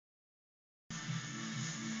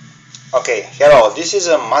Okay, hello, this is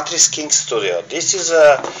a Matrix King studio. This is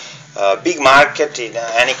a big market in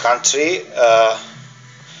any country,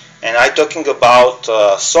 and I'm talking about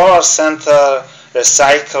solar center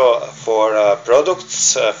recycle for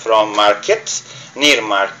products from market, near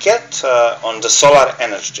market, on the solar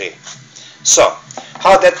energy. So,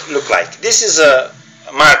 how that look like? This is a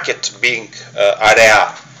market big area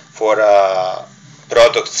for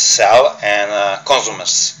products sell and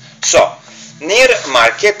consumers. So, near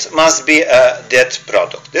market must be that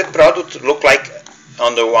product. That product look like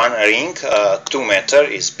on the one ring 2 meter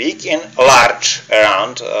is big and large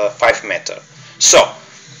around 5 meter. So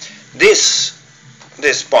this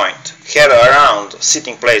point have around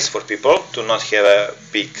sitting place for people to not have a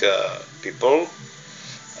big people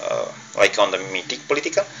like on the meeting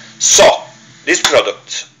political. So this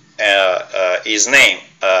product is named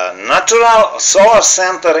natural solar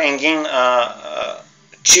center engine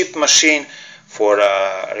cheap machine for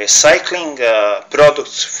recycling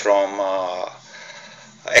products from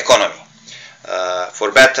economy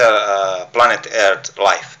for better planet Earth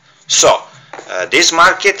life. So this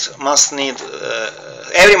market must need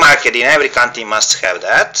every market in every country must have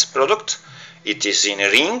that product. It is in a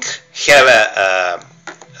ring, have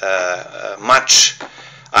a much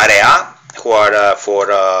area for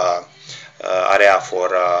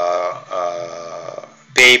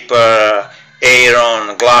paper,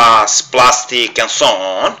 iron, glass, plastic, and so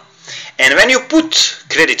on. And when you put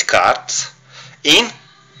credit card in,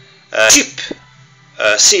 chip,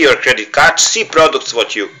 see your credit card, see products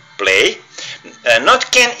what you play.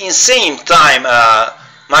 Not can in same time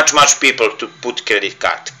much people to put credit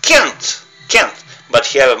card. Can't,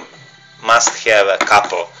 but must have a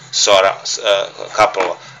couple solar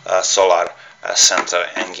center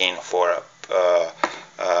engine for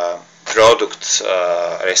products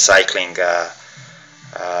recycling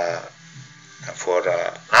for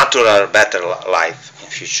natural better life in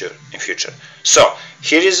future. So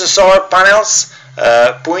here is the solar panels,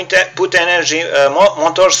 put energy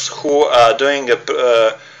motors who are doing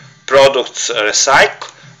products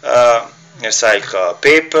recycle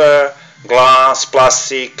paper, glass,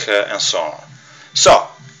 plastic, and so on. So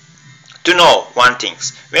to know one thing,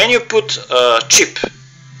 when you put a chip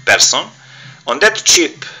person on that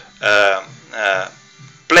chip,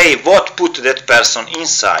 play what put that person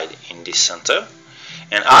inside in this center,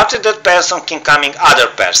 and after that person can coming other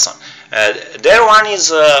person. There one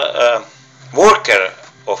is a worker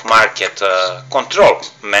of market control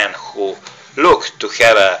man who look to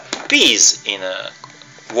have a peace in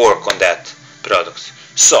work on that product.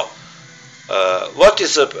 So what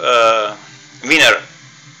is a winner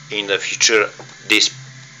in the future? These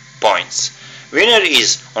points. Winner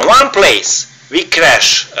is on one place we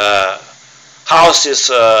crash houses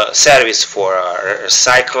service for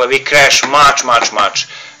recycle. We crash much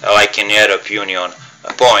like in European Union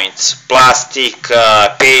points, plastic,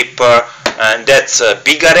 paper, and that's a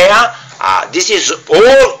big area. This is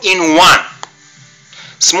all in one.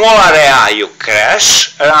 Small area you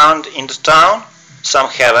crash around in the town. Some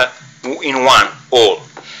have in one all.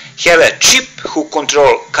 Have a chip who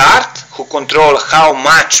control card, who control how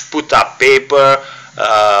much put up paper,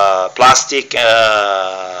 plastic,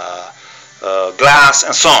 glass,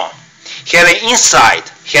 and so on. Have a inside,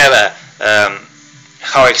 have a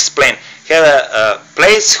how explain, have a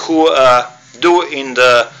place who do in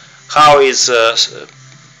the how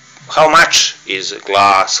much is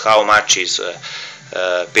glass, how much is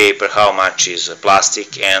paper, how much is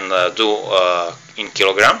plastic, and do in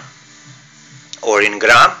kilogram or in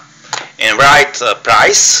gram, and write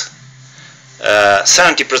price.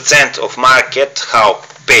 70% of market how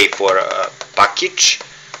pay for package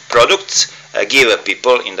products, give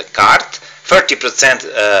people in the card.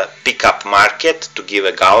 30% pick up market to give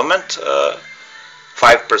a government.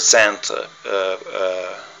 5%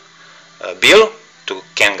 bill to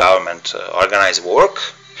can government organize work.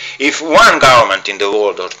 If one government in the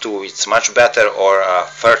world or two, it's much better, or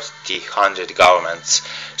 100 governments.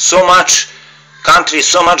 So much countries,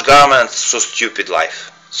 so much governments, so stupid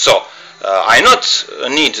life. So I not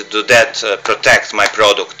need to do that protect my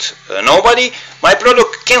product. Nobody. My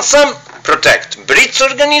product can some protect BRICS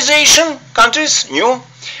organization countries, new,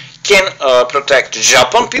 can protect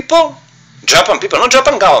Japan people, not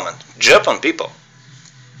Japan government, Japan people.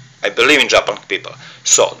 I believe in Japan people.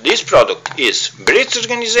 So this product is BRICS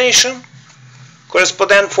organization,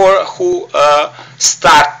 correspondent for who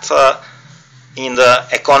start in the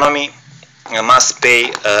economy must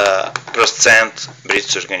pay percent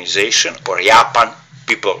BRICS organization or Japan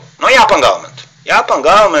people, not Japan government. Japan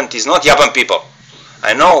government is not Japan people.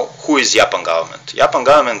 I know who is Japan government. Japan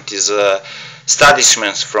government is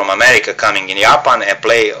establishments from America coming in Japan and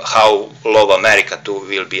play how love America too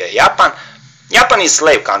will be a Japan. Japan is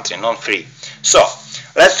slave country, not free. So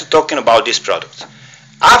let's talking about this product.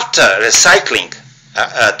 After recycling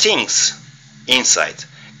things inside,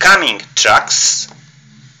 coming trucks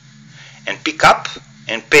and pick up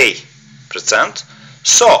and pay %.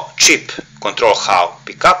 So chip control how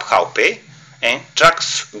pick up, how pay, and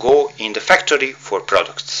trucks go in the factory for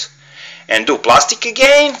products. And do plastic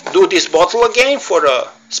again, do this bottle again for a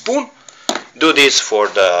spoon, do this for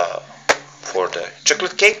the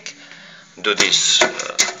chocolate cake, do this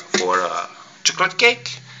for a chocolate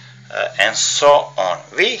cake, and so on.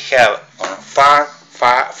 We have on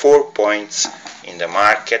 4 points in the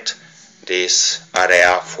market this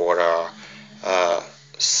area for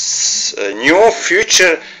new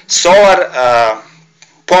future solar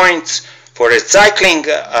points for recycling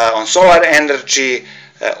on solar energy,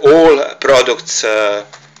 all products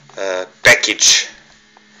package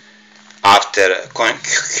after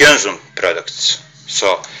consume products.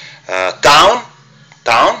 So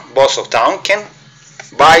boss of town can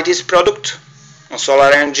buy this product on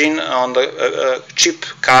solar engine on the cheap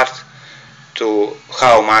card to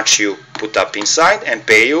how much you put up inside and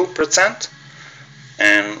pay you %,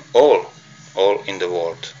 and all in the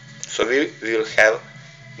world. So we will have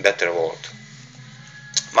better world.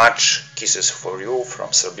 Much kisses for you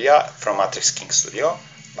from Serbia, from Matrix King Studio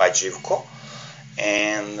by Zivko.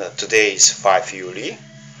 And today is 5 July,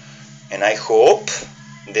 and I hope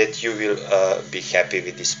that you will be happy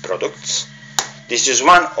with these products. This is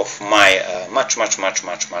one of my much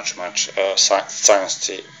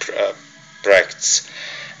science projects.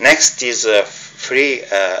 Next is a free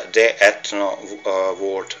day ethno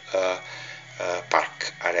world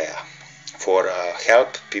park area for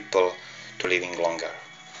help people to living longer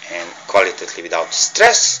and qualitatively without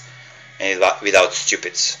stress and without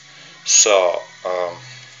stupids. So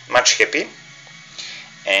much happy,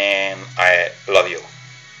 and I love you.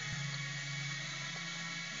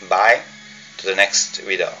 Bye to the next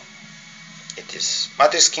video. It is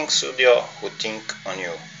Matrix King Studio who think on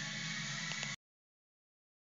you.